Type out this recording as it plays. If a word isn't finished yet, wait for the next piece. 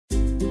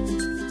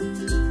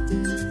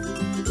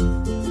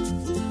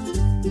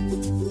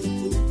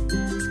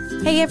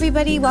Hey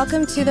everybody,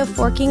 welcome to the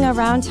Forking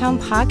Around Town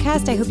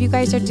podcast. I hope you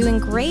guys are doing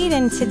great,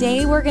 and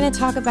today we're going to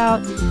talk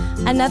about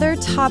another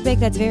topic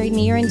that's very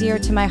near and dear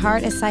to my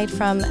heart aside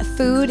from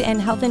food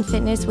and health and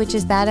fitness, which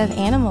is that of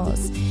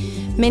animals.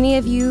 Many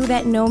of you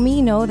that know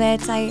me know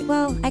that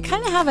I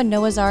kind of have a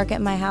Noah's Ark at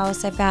my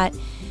house. I've got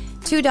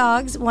 2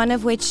 dogs, one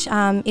of which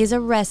is a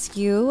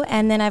rescue,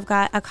 and then I've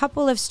got a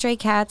couple of stray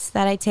cats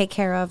that I take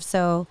care of.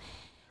 So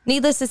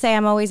needless to say,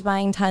 I'm always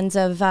buying tons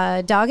of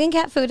dog and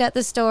cat food at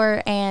the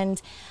store, and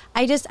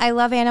I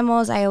love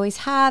animals. I always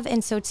have.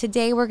 And so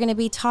today we're going to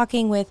be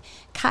talking with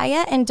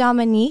Kaya and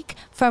Dominique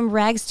from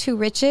Rags to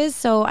Riches.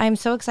 So I'm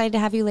so excited to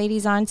have you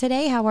ladies on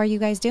today. How are you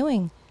guys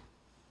doing?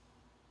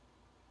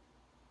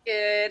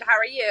 Good. How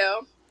are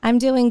you? I'm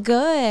doing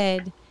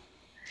good.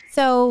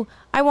 So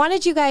I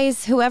wanted you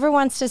guys, whoever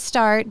wants to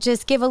start,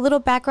 just give a little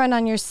background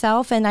on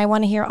yourself. And I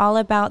want to hear all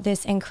about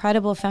this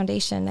incredible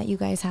foundation that you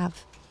guys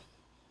have.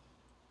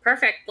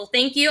 Perfect. Well,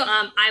 thank you.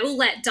 I will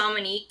let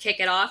Dominique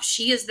kick it off.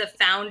 She is the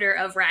founder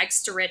of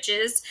Rags to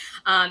Riches,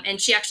 and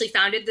she actually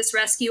founded this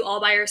rescue all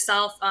by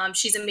herself.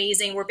 She's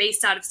amazing. We're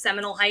based out of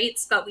Seminole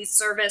Heights, but we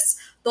service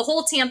the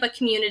whole Tampa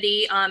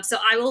community. So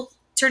I will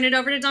turn it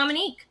over to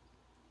Dominique.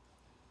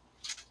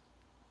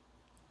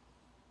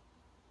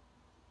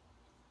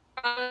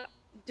 Do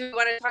we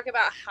want to talk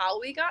about how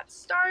we got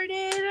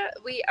started?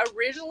 We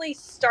originally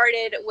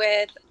started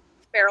with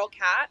feral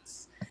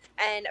cats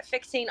and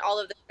fixing all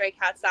of the stray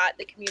cats that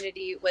the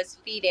community was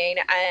feeding.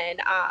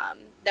 And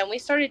then we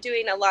started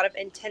doing a lot of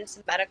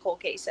intense medical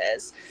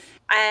cases.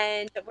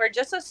 And we're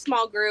just a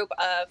small group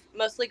of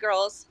mostly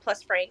girls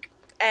plus Frank.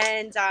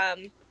 And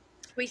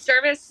we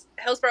service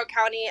Hillsborough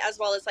County as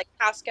well as like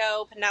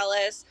Pasco,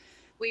 Pinellas.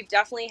 We've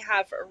definitely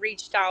have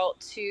reached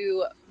out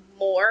to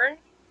more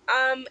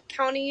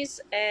counties,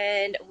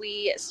 and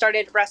we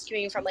started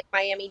rescuing from like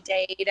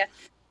Miami-Dade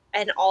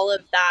and all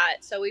of that.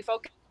 So we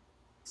focus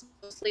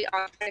mostly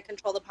on trying to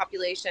control the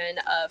population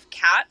of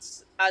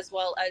cats, as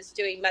well as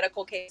doing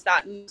medical cases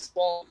that most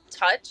won't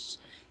touch,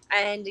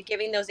 and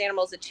giving those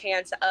animals a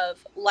chance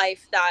of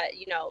life that,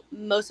 you know,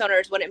 most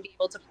owners wouldn't be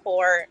able to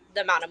pour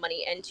the amount of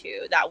money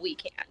into that we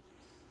can.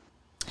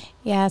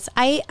 Yes,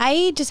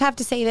 I just have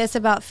to say this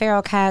about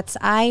feral cats.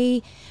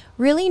 I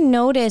really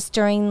noticed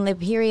during the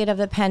period of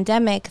the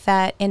pandemic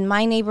that in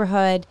my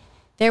neighborhood,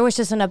 there was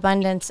just an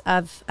abundance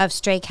of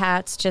stray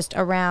cats just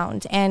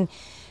around. And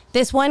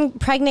this one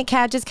pregnant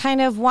cat just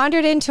kind of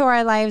wandered into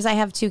our lives. I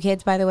have 2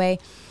 kids, by the way.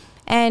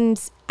 And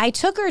I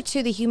took her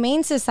to the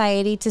Humane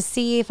Society to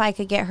see if I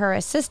could get her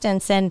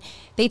assistance. And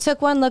they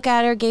took one look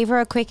at her, gave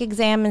her a quick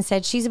exam and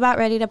said, she's about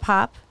ready to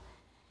pop.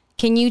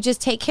 Can you just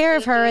take care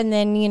of her? And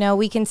then, you know,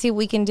 we can see what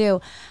we can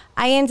do.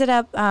 I ended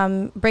up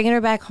bringing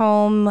her back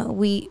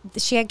home.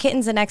 She had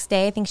kittens the next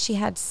day. I think she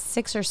had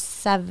 6 or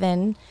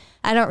 7.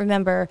 I don't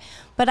remember.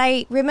 But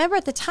I remember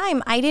at the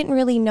time, I didn't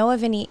really know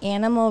of any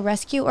animal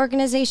rescue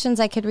organizations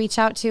I could reach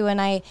out to. And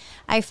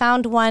I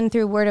found one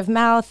through word of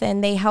mouth,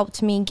 and they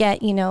helped me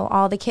get, you know,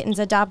 all the kittens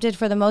adopted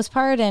for the most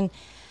part. And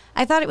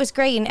I thought it was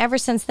great. And ever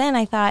since then,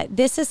 I thought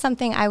this is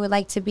something I would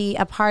like to be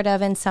a part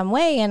of in some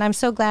way. And I'm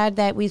so glad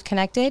that we've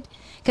connected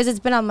because it's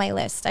been on my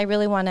list. I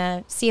really want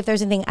to see if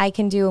there's anything I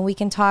can do, and we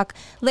can talk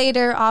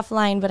later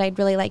offline, but I'd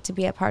really like to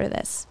be a part of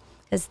this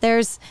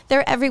because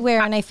they're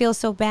everywhere and I feel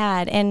so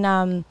bad.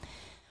 And,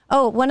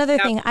 one other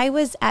thing, I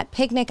was at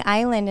Picnic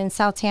Island in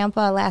South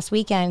Tampa last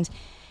weekend.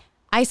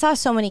 I saw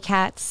so many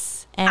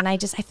cats and I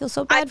feel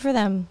so bad for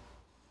them.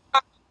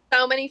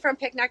 So many from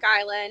Picnic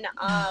Island.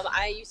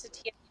 I used to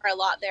TMR a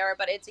lot there,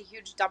 but it's a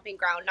huge dumping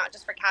ground, not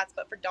just for cats,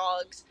 but for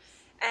dogs.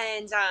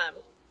 And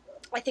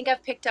I think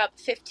I've picked up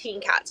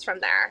 15 cats from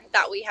there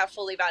that we have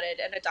fully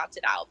vetted and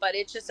adopted out. But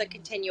it's just a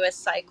continuous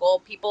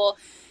cycle. People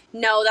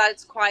know that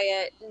it's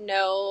quiet,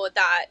 know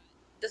that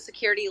the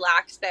security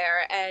lacks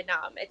there, and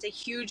it's a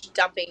huge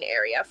dumping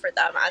area for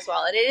them as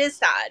well. And it is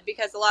sad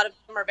because a lot of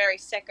them are very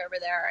sick over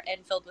there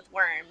and filled with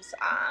worms.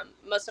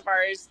 Most of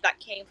ours that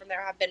came from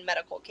there have been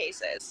medical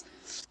cases.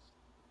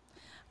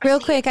 Real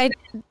quick,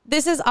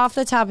 this is off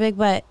the topic,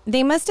 but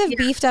they must have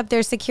beefed up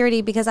their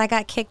security because I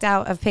got kicked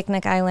out of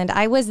Picnic Island.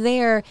 I was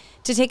there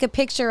to take a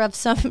picture of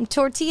some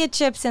tortilla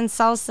chips and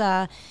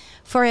salsa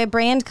for a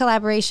brand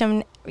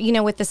collaboration, you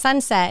know, with the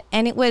sunset.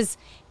 And it was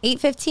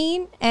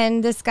 8:15,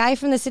 and this guy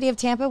from the city of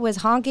Tampa was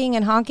honking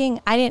and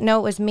honking. I didn't know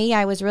it was me.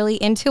 I was really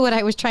into what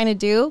I was trying to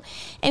do.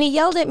 And he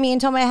yelled at me and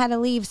told me I had to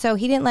leave, so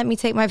he didn't let me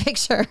take my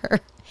picture.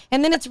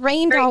 And then it's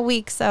rained all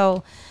week,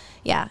 so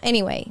yeah.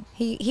 Anyway,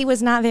 he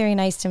was not very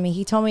nice to me.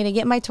 He told me to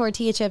get my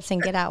tortilla chips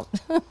and get out.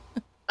 Oh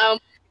my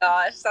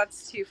gosh,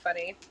 that's too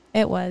funny.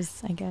 It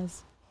was, I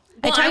guess.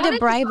 Well, I tried to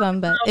bribe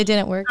him, but it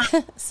didn't work.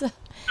 So,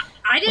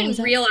 I didn't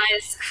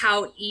realize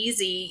how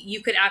easy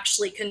you could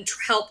actually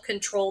help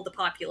control the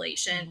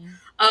population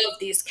of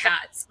these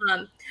cats.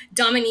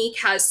 Dominique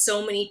has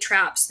so many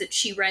traps that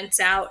she rents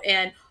out,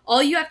 and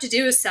all you have to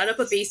do is set up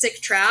a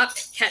basic trap,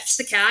 catch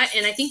the cat,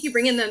 and I think you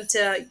bring them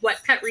to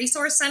Pet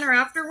Resource Center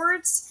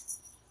afterwards?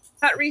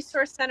 Pet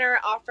Resource Center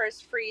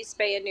offers free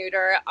spay and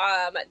neuter.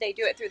 They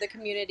do it through the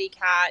community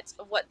cat.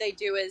 What they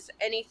do is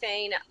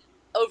anything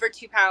over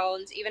 2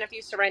 pounds, even if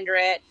you surrender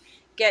it,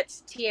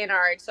 gets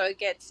TNR'd. So it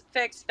gets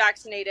fixed,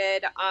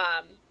 vaccinated.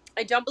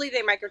 I don't believe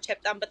they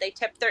microchip them, but they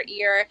tip their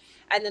ear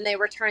and then they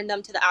return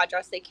them to the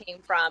address they came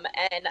from.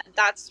 And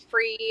that's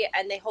free,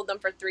 and they hold them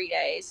for 3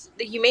 days.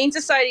 The Humane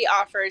Society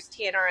offers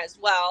TNR as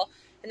well,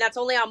 and that's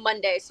only on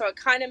Monday. So it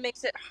kind of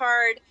makes it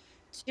hard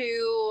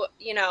to,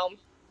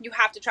 you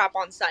have to trap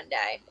on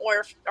Sunday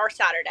or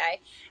Saturday.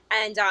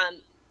 And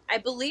I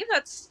believe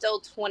that's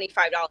still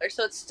 $25.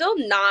 So it's still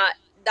not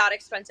that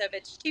expensive.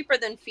 It's cheaper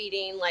than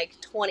feeding like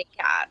 20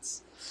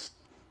 cats.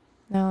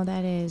 No,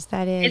 that is.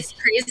 It's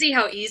crazy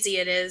how easy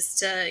it is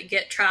to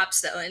get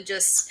traps, though, and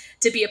just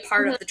to be a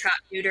part of the trap,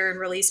 neuter, and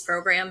release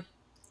program.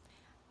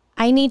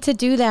 I need to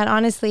do that,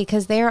 honestly,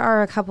 because there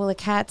are a couple of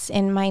cats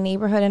in my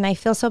neighborhood and I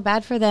feel so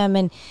bad for them.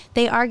 And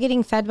they are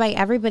getting fed by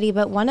everybody.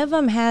 But one of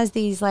them has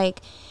these,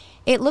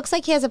 it looks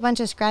like he has a bunch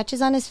of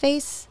scratches on his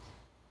face.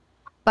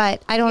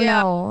 But I don't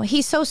know.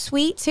 He's so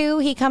sweet, too.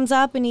 He comes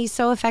up and he's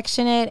so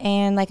affectionate.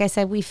 And like I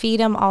said, we feed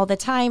him all the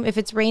time. If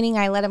it's raining,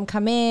 I let him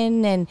come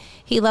in. And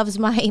he loves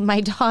my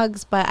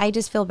dogs. But I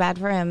just feel bad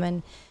for him.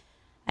 And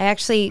I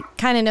actually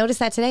kind of noticed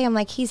that today. I'm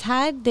like, he's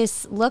had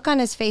this look on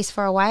his face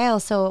for a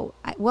while. So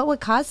what would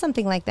cause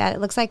something like that?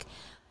 It looks like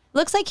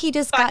he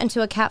just got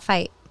into a cat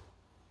fight.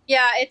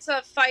 Yeah, it's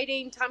a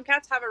fighting.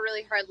 Tomcats have a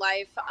really hard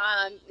life.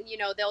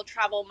 They'll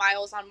travel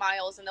miles on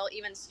miles, and they'll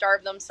even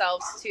starve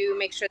themselves to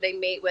make sure they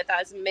mate with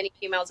as many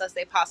females as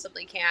they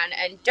possibly can.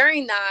 And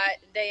during that,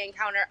 they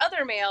encounter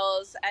other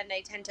males, and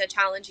they tend to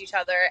challenge each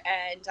other.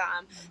 And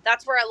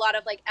that's where a lot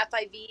of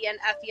FIV and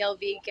FELV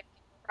get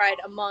spread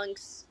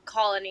amongst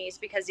colonies,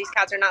 because these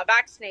cats are not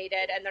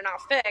vaccinated and they're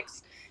not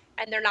fixed.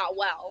 And they're not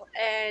well.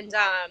 And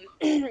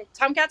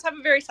tomcats have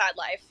a very sad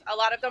life. A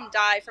lot of them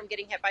die from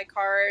getting hit by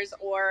cars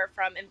or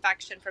from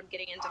infection from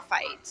getting into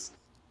fights.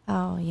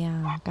 Oh,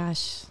 yeah.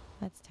 Gosh,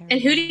 that's terrible.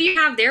 And who do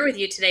you have there with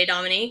you today,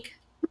 Dominique?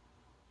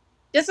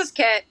 This is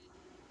Kit,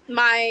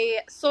 my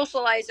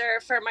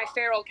socializer for my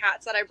feral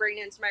cats that I bring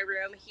into my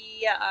room.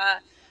 He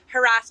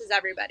harasses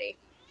everybody.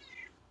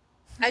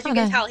 As you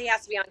can tell, he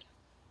has to be on.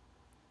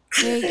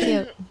 Very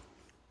cute.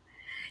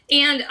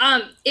 And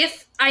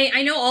if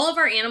I know all of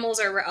our animals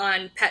are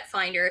on Pet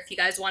Finder, if you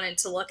guys wanted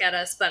to look at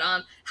us, but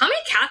how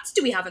many cats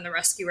do we have in the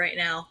rescue right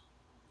now?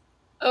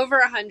 Over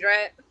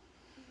 100.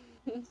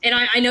 And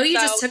I know you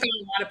just took in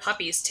a lot of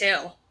puppies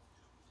too.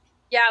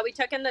 Yeah, we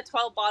took in the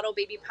 12 bottle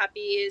baby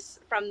puppies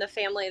from the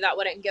family that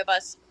wouldn't give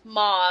us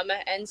mom.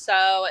 And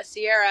so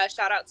Sierra,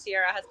 shout out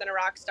Sierra, has been a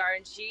rock star,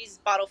 and she's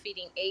bottle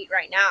feeding 8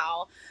 right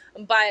now.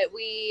 But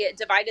we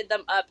divided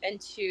them up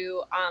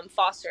into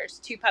fosters,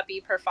 2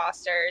 puppy per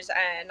fosters.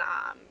 And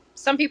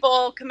some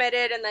people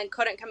committed and then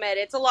couldn't commit.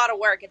 It's a lot of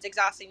work. It's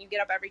exhausting. You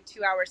get up every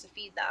 2 hours to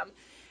feed them.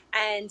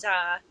 And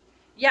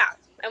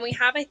and we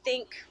have, I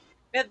think,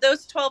 we have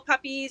those 12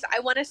 puppies. I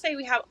want to say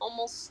we have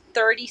almost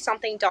 30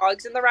 something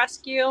dogs in the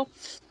rescue.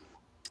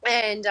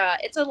 And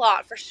it's a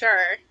lot for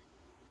sure.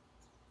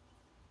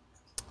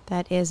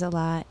 That is a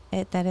lot.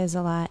 That is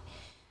a lot.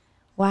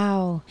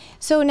 Wow.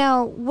 So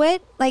now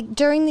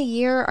during the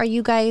year, are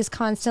you guys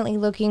constantly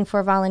looking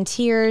for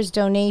volunteers,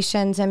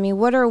 donations? I mean,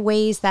 what are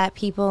ways that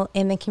people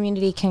in the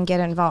community can get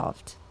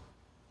involved?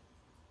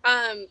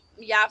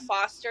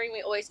 Fostering.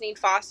 We always need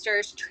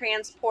fosters,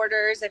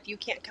 transporters, if you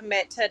can't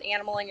commit to an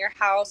animal in your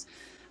house.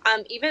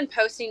 Even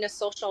posting to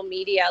social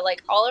media.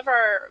 All of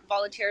our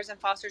volunteers and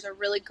fosters are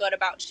really good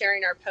about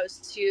sharing our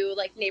posts to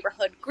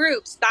neighborhood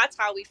groups. That's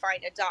how we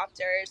find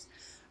adopters.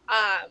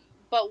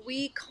 But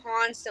we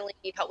constantly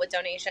need help with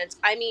donations.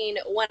 I mean,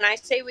 when I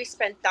say we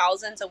spend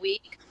thousands a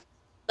week,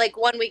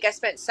 1 week I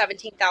spent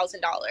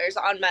 $17,000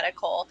 on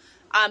medical.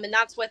 And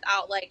that's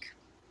without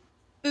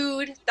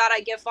food that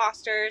I give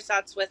fosters.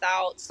 That's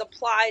without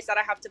supplies that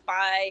I have to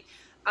buy.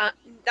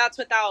 That's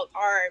without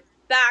our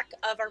back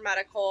of our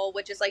medical,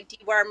 which is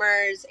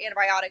dewormers,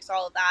 antibiotics,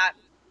 all of that.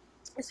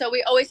 So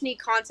we always need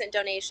constant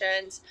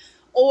donations,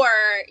 or,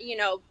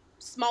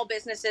 small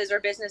businesses or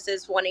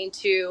businesses wanting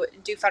to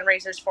do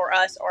fundraisers for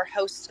us or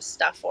host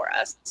stuff for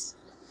us.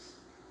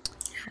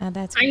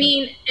 That's great. I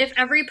mean, if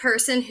every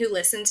person who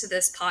listened to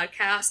this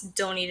podcast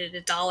donated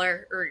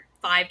 $1 or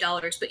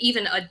 $5, but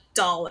even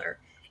 $1,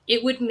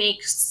 it would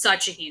make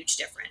such a huge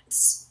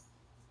difference.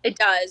 It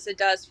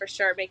does for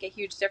sure make a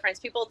huge difference.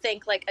 People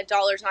think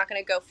 $1 is not going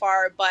to go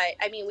far, but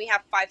I mean, we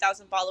have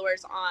 5,000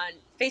 followers on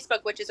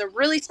Facebook, which is a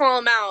really small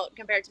amount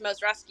compared to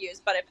most rescues.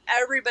 But if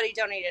everybody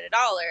donated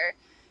 $1,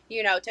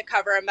 to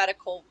cover a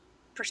medical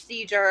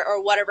procedure or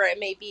whatever it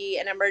may be,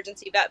 an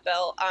emergency vet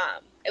bill,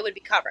 it would be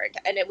covered,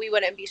 and we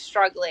wouldn't be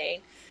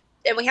struggling.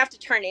 And we have to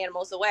turn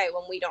animals away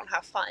when we don't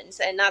have funds.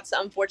 And that's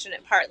the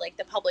unfortunate part.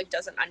 The public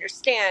doesn't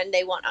understand.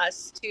 They want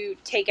us to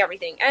take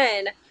everything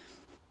in,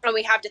 and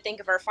we have to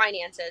think of our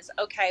finances.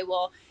 Okay,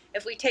 well,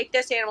 if we take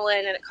this animal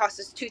in and it costs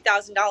us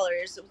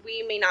 $2,000,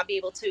 we may not be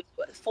able to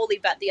fully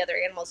vet the other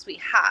animals we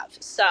have.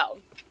 So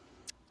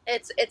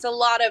it's a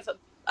lot of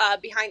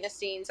behind the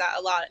scenes that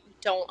a lot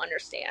don't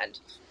understand.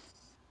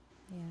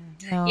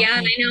 And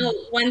I know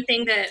one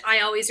thing that I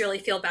always really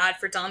feel bad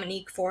for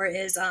Dominique for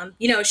is,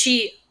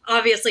 she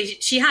obviously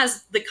she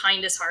has the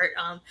kindest heart.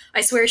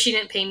 I swear she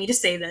didn't pay me to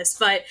say this,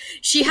 but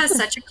she has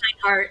such a kind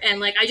heart. And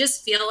like, I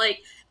just feel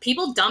like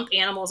people dump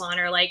animals on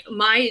her. Like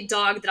my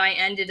dog that I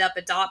ended up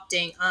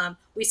adopting,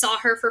 we saw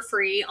her for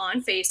free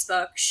on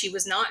Facebook. She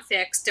was not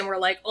fixed. And we're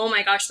like, oh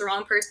my gosh, the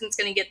wrong person's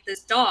going to get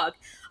this dog.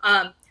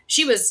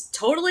 She was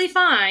totally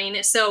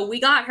fine. So we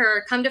got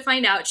her. Come to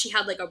find out, she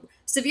had like a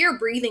severe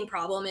breathing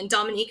problem, and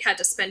Dominique had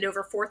to spend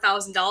over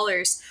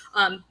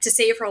 $4,000 to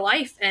save her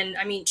life. And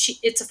I mean,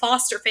 it's a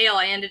foster fail.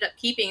 I ended up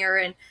keeping her,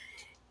 and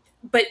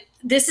but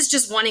this is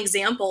just one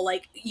example.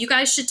 Like, you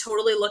guys should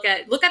totally look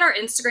at our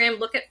Instagram,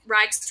 look at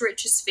Rags to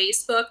Riches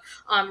Facebook,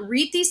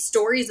 read these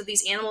stories of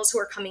these animals who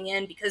are coming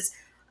in, because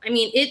I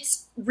mean,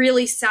 it's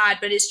really sad,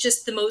 but it's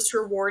just the most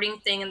rewarding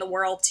thing in the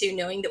world too,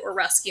 knowing that we're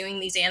rescuing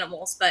these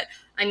animals. But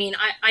I mean,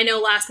 I know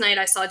last night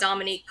I saw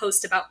Dominique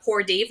post about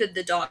poor David,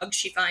 the dog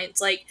she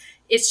finds. Like,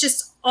 it's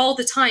just all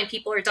the time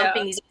people are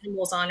dumping these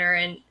animals on her,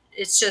 and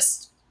it's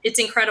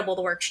incredible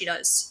the work she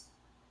does.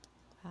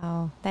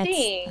 Wow,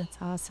 that's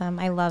awesome.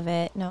 I love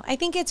it. No, I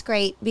think it's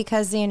great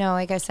because,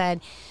 like I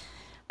said,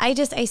 I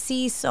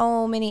see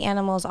so many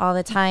animals all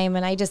the time,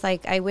 and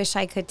I wish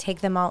I could take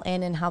them all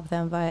in and help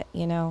them, but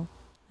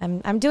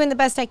I'm doing the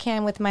best I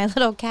can with my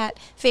little cat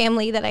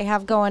family that I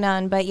have going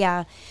on. But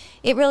yeah,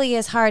 it really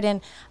is hard. And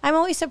I'm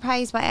always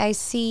surprised by, I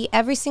see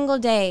every single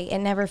day, it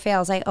never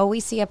fails. I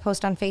always see a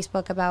post on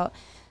Facebook about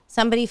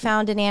somebody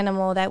found an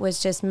animal that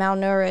was just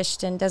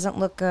malnourished and doesn't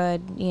look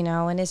good,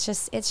 and it's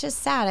just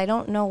sad. I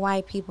don't know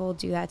why people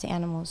do that to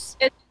animals.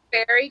 It's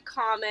very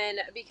common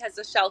because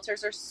the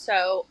shelters are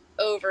so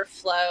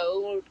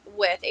overflowed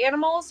with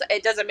animals.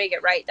 It doesn't make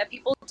it right that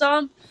people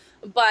dump,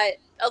 but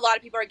a lot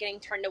of people are getting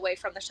turned away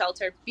from the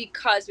shelter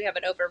because we have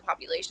an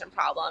overpopulation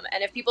problem.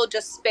 And if people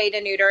just spayed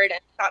and neutered and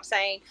stop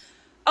saying,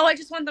 oh, I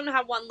just want them to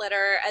have one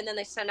litter, and then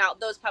they send out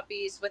those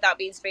puppies without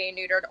being spayed and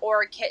neutered,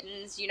 or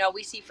kittens,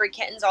 we see free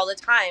kittens all the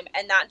time,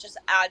 and that just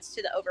adds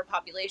to the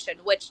overpopulation,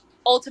 which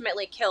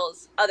ultimately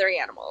kills other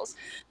animals.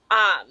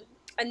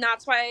 And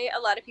that's why a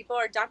lot of people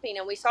are dumping,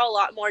 and we saw a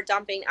lot more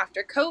dumping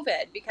after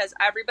COVID because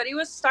everybody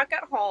was stuck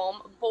at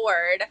home,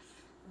 bored.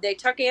 They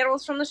took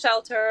animals from the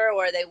shelter,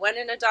 or they went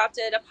and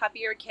adopted a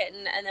puppy or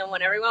kitten, and then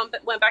when everyone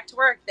went back to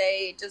work,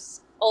 they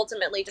just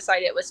ultimately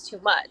decided it was too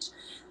much.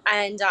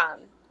 And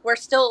we're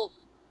still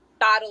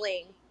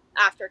battling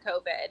after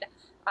COVID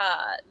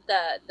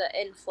the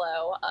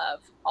inflow of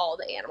all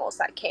the animals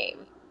that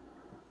came.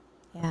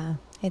 Yeah,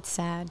 it's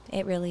sad.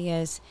 It really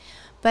is.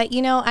 But,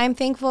 I'm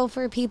thankful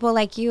for people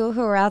like you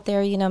who are out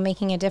there,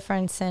 making a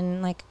difference.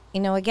 And like,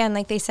 again,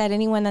 like they said,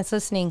 anyone that's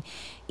listening,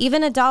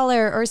 even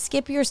 $1, or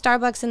skip your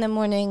Starbucks in the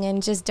morning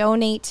and just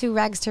donate to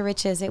Rags to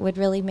Riches. It would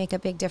really make a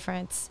big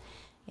difference.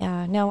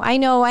 Yeah, no, I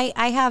know. I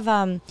have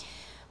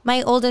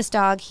my oldest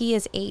dog. He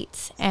is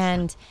 8,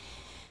 and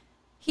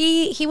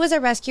he was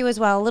a rescue as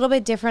well, a little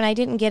bit different. I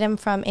didn't get him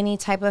from any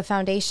type of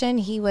foundation.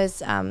 He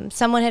was,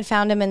 someone had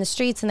found him in the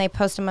streets and they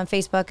posted him on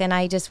Facebook, and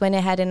I just went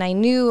ahead and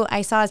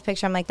I saw his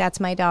picture. I'm like, that's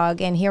my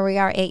dog. And here we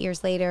are 8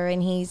 years later,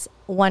 and he's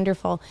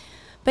wonderful.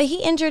 But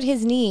he injured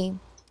his knee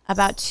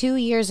about 2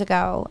 years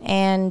ago,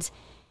 and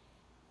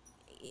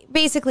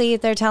basically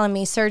they're telling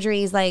me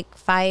surgery is like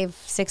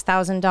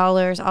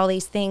 $5,000-$6,000, all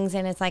these things,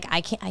 and it's like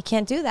I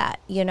can't do that,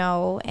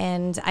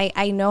 and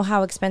I know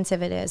how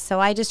expensive it is.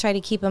 So I just try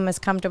to keep him as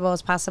comfortable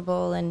as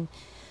possible, and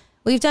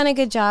we've done a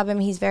good job. I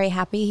mean, he's very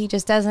happy. He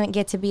just doesn't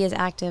get to be as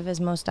active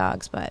as most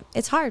dogs, but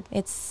it's hard.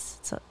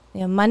 It's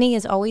money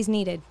is always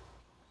needed.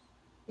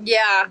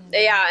 Yeah,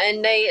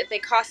 and they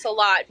cost a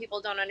lot.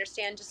 People don't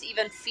understand. Just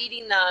even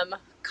feeding them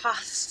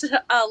costs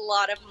a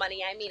lot of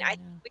money. I mean,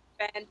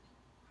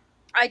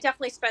 I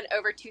definitely spend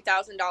over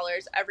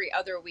 $2,000 every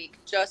other week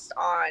just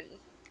on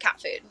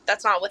cat food.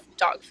 That's not with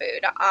dog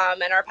food.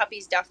 And our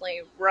puppies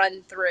definitely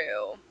run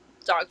through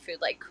dog food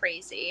like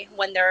crazy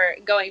when they're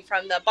going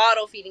from the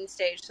bottle feeding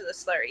stage to the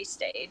slurry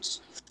stage.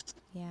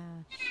 Yeah.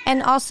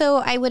 And also,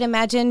 I would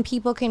imagine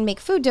people can make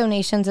food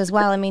donations as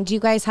well. I mean, do you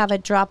guys have a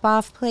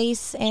drop-off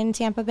place in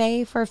Tampa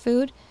Bay for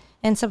food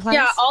and supplies?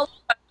 Yeah,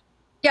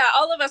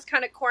 all of us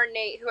kind of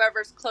coordinate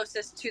whoever's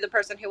closest to the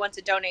person who wants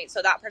to donate,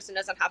 so that person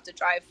doesn't have to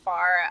drive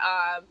far.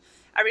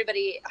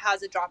 Everybody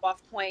has a drop-off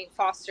point,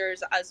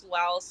 fosters as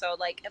well. So,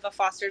 like, if a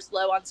foster's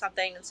low on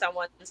something and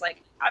someone's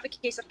like, I have a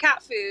case of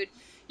cat food,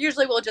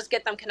 usually we'll just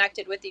get them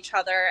connected with each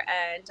other,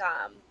 and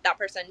that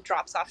person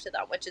drops off to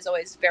them, which is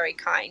always very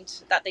kind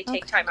that they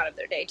take time out of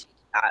their day to do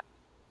that.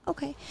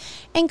 Okay.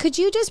 And could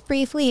you just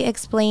briefly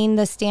explain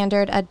the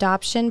standard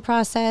adoption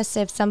process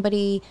if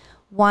somebody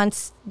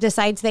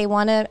decides they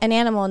want an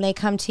animal and they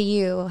come to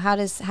you? How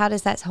does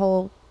that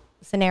whole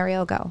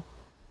scenario go?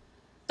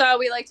 So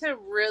we like to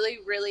really,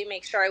 really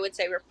make sure, I would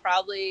say we're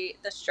probably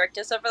the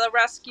strictest of the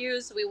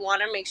rescues. We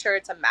want to make sure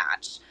it's a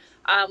match.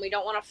 We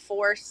don't want to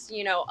force,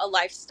 a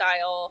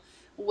lifestyle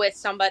with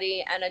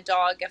somebody and a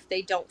dog if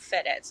they don't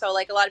fit it. So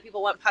like a lot of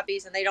people want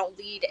puppies and they don't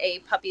lead a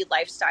puppy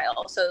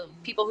lifestyle. So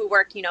people who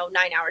work, 9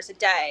 hours a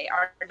day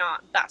are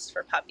not best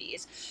for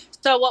puppies.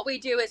 So what we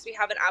do is we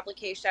have an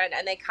application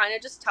and they kind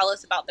of just tell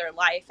us about their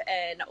life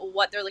and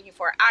what they're looking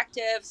for: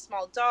 active,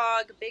 small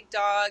dog, big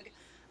dog.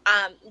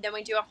 Then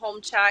we do a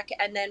home check,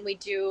 and then we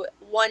do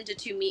 1 to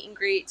 2 meet and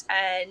greets,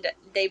 and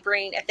they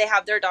bring, if they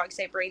have their dogs,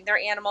 they bring their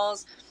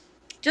animals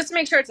just to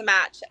make sure it's a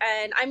match.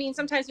 And I mean,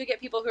 sometimes we get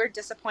people who are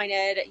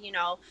disappointed,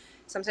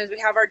 sometimes we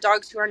have our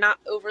dogs who are not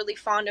overly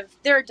fond of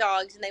their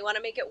dogs and they want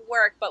to make it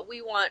work, but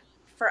we want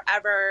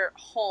forever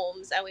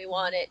homes and we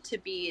want it to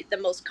be the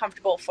most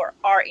comfortable for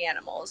our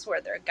animals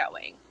where they're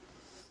going.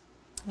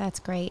 That's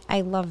great.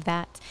 I love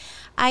that.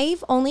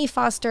 I've only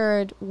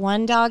fostered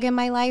one dog in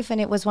my life,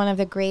 and it was one of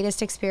the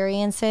greatest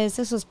experiences.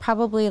 This was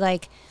probably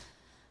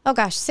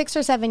 6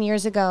 or 7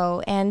 years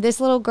ago. And this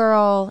little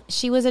girl,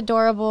 she was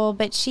adorable,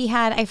 but she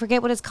had, I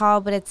forget what it's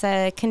called, but it's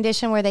a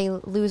condition where they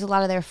lose a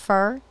lot of their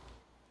fur.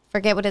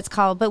 Forget what it's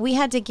called. But we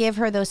had to give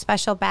her those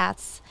special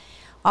baths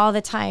all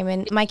the time.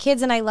 And my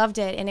kids and I loved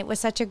it. And it was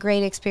such a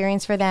great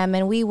experience for them.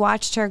 And we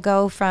watched her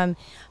go from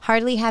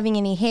hardly having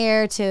any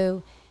hair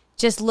to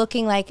just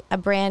looking like a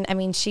brand. I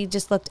mean, she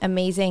just looked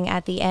amazing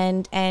at the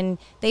end, and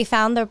they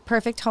found the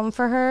perfect home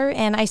for her.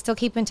 And I still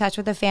keep in touch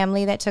with the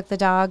family that took the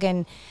dog,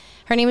 and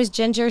her name is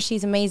Ginger.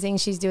 She's amazing.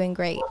 She's doing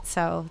great.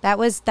 So that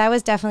was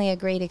definitely a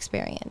great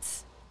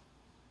experience.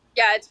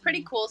 Yeah, it's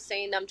pretty cool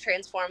seeing them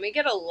transform. We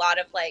get a lot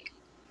of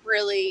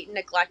really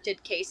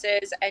neglected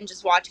cases, and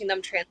just watching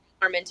them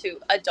transform into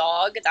a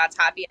dog that's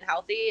happy and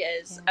healthy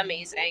is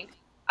amazing.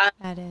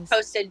 That is.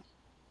 Posted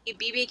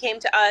BB came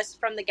to us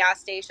from the gas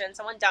station.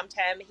 Someone dumped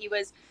him. He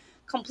was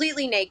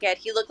completely naked.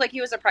 He looked like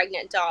he was a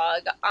pregnant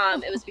dog.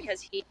 It was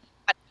because he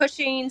had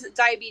Cushing's,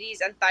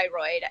 diabetes, and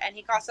thyroid, and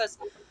he cost us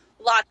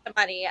lots of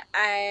money.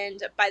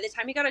 And by the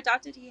time he got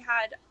adopted, he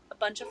had a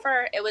bunch of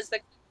fur. It was the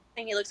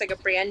thing. He looks like a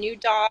brand new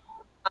dog.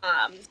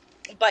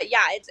 But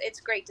yeah, it's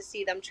great to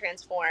see them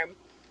transform.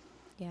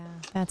 Yeah,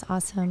 that's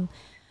awesome.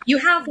 You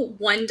have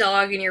one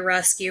dog in your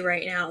rescue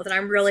right now that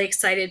I'm really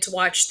excited to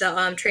watch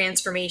the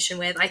transformation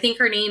with. I think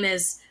her name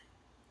is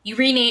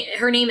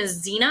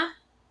Xena,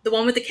 the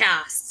one with the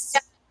casts.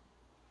 Yeah.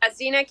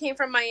 Xena came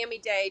from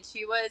Miami-Dade.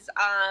 She was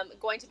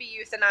going to be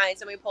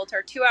euthanized, and we pulled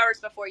her 2 hours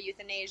before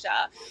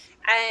euthanasia.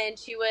 And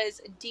she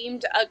was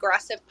deemed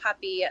aggressive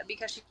puppy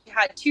because she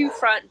had 2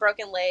 front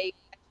broken legs.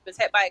 She was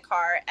hit by a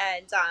car,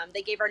 and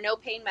they gave her no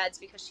pain meds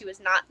because she was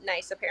not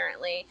nice,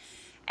 apparently.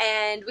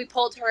 And we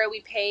pulled her. We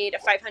paid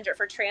 $500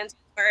 for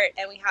transport,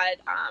 and we had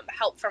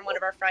help from one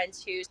of our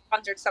friends who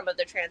sponsored some of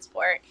the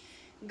transport.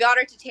 Got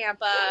her to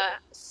Tampa.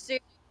 Sue,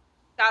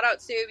 shout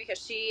out Sue,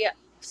 because she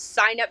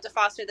signed up to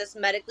foster this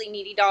medically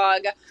needy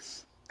dog,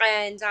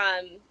 and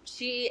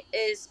she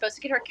is supposed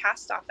to get her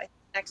cast off, I think,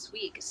 next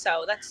week.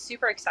 So that's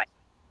super exciting.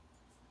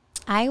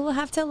 I will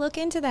have to look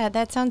into that.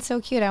 That sounds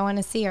so cute. I want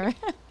to see her.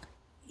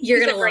 You're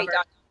gonna love her.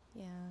 Dog.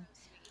 Yeah.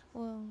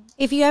 Well,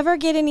 if you ever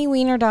get any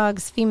wiener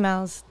dogs,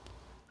 females,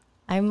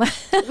 I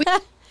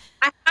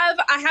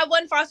have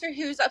one foster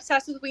who's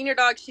obsessed with wiener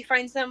dogs. She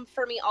finds them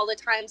for me all the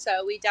time,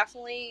 so we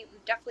definitely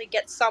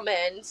get some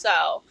in.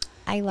 So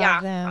I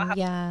love them.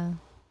 Yeah,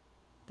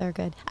 they're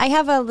good. I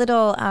have a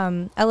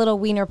little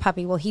wiener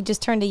puppy. Well, he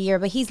just turned a year,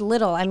 but he's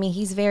little. I mean,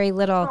 he's very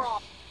little.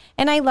 Aww.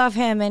 And I love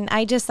him, and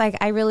I just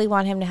I really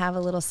want him to have a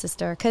little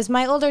sister, because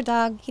my older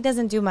dog, he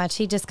doesn't do much.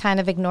 He just kind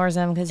of ignores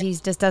him because he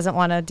just doesn't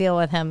want to deal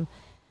with him.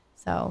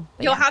 So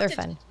they're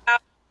fun.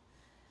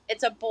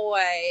 It's a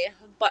boy,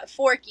 but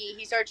Forky,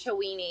 he's our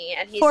Chiweenie,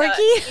 and he's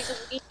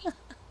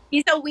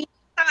a weenie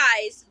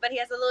size, but he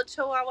has a little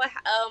Chihuahua.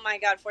 Oh my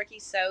God,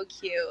 Forky's so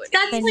cute.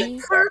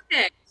 That's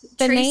perfect.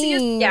 The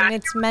Tracy name,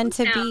 it's meant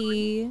to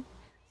be.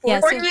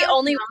 Yes, Forky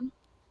only.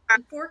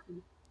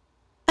 Forky.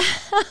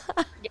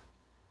 Yeah.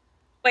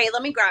 Wait,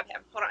 let me grab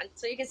him. Hold on,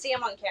 so you can see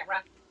him on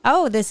camera.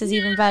 Oh, this is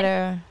even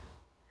better.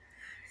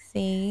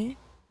 See?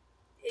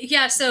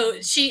 Yeah. So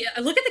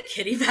look at the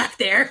kitty back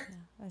there.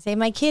 I say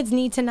my kids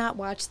need to not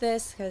watch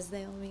this because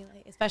they'll be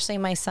like, especially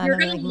my son. You're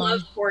gonna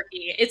love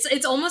Forky.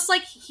 It's almost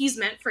like he's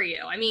meant for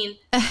you. I mean,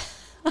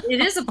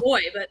 it is a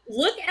boy, but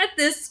look at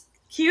this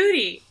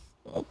cutie.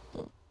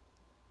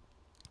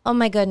 Oh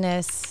my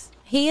goodness,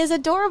 he is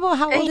adorable.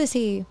 How old is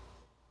he?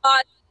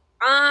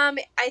 I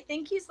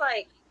think he's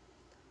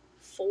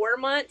 4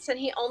 months, and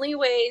he only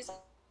weighs.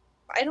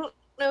 I don't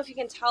know if you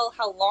can tell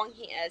how long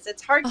he is.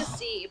 It's hard to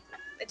see.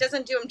 It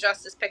doesn't do him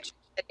justice picture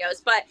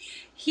videos, but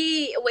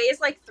he weighs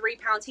 3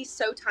 pounds. He's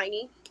so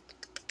tiny,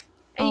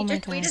 and he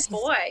just sweetest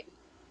boy.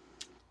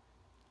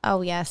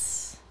 Oh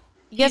yes,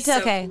 you have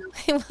to. Okay,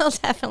 we'll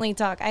definitely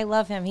talk. I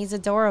love him. He's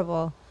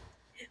adorable.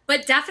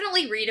 But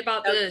definitely read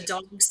about the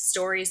dog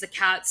stories, the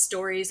cat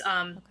stories.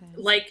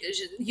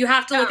 You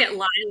have to look at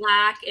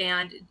Lilac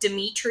and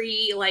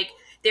Dimitri.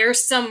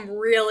 There's some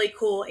really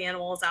cool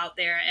animals out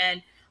there,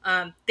 and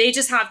they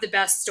just have the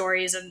best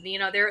stories, and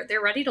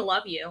they're ready to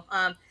love you.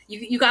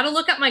 You got to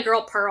look at my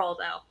girl Pearl,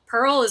 though.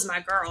 Pearl is my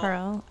girl.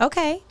 Pearl.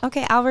 Okay,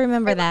 I'll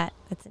remember that.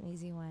 That's an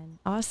easy one.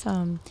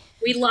 Awesome.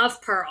 We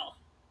love Pearl.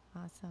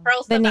 Awesome.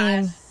 Pearl's the the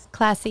name, best.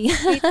 classy.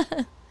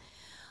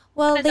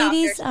 Well, Adopt her.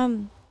 ladies,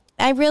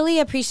 I really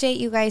appreciate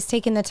you guys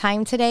taking the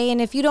time today. And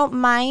if you don't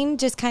mind,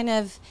 just kind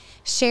of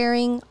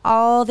sharing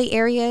all the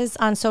areas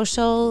on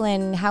social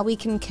and how we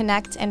can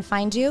connect and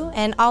find you.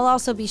 And I'll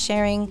also be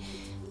sharing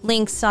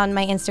links on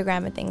my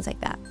Instagram and things like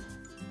that.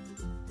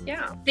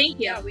 Yeah. Thank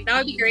you. That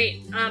would be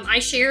great. I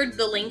shared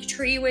the link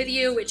tree with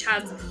you, which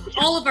has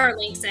all of our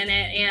links in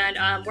it.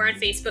 And we're on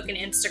Facebook and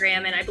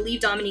Instagram. And I believe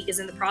Dominique is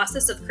in the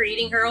process of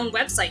creating her own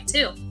website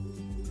too.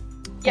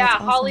 Yeah, That's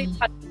awesome. Holly's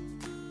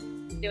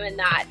doing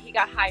that. He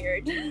got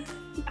hired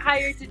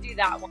to do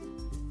that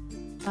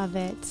one. Love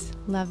it.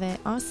 Love it.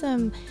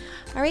 Awesome.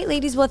 All right,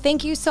 ladies. Well,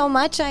 thank you so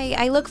much.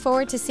 I look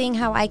forward to seeing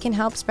how I can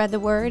help spread the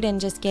word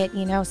and just get,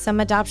 some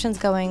adoptions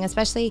going,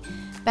 especially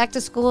back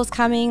to school is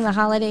coming, the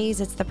holidays.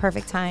 It's the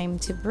perfect time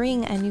to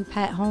bring a new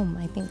pet home,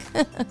 I think.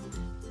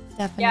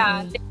 Definitely.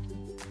 Yeah. Thank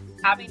you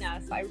for having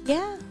us. I really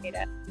appreciate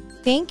it.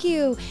 Thank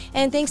you.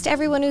 And thanks to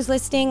everyone who's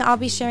listening. I'll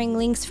be sharing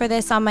links for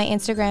this on my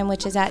Instagram,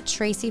 which is at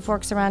Tracy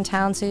Forks Around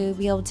Town. So you'll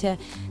be able to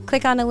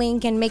click on a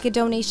link and make a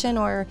donation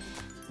or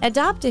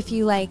adopt if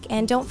you like.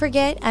 And don't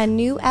forget, a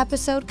new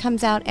episode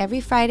comes out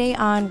every Friday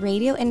on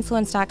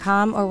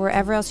radioinfluence.com or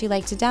wherever else you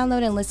like to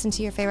download and listen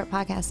to your favorite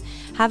podcast.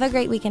 Have a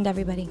great weekend,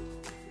 everybody.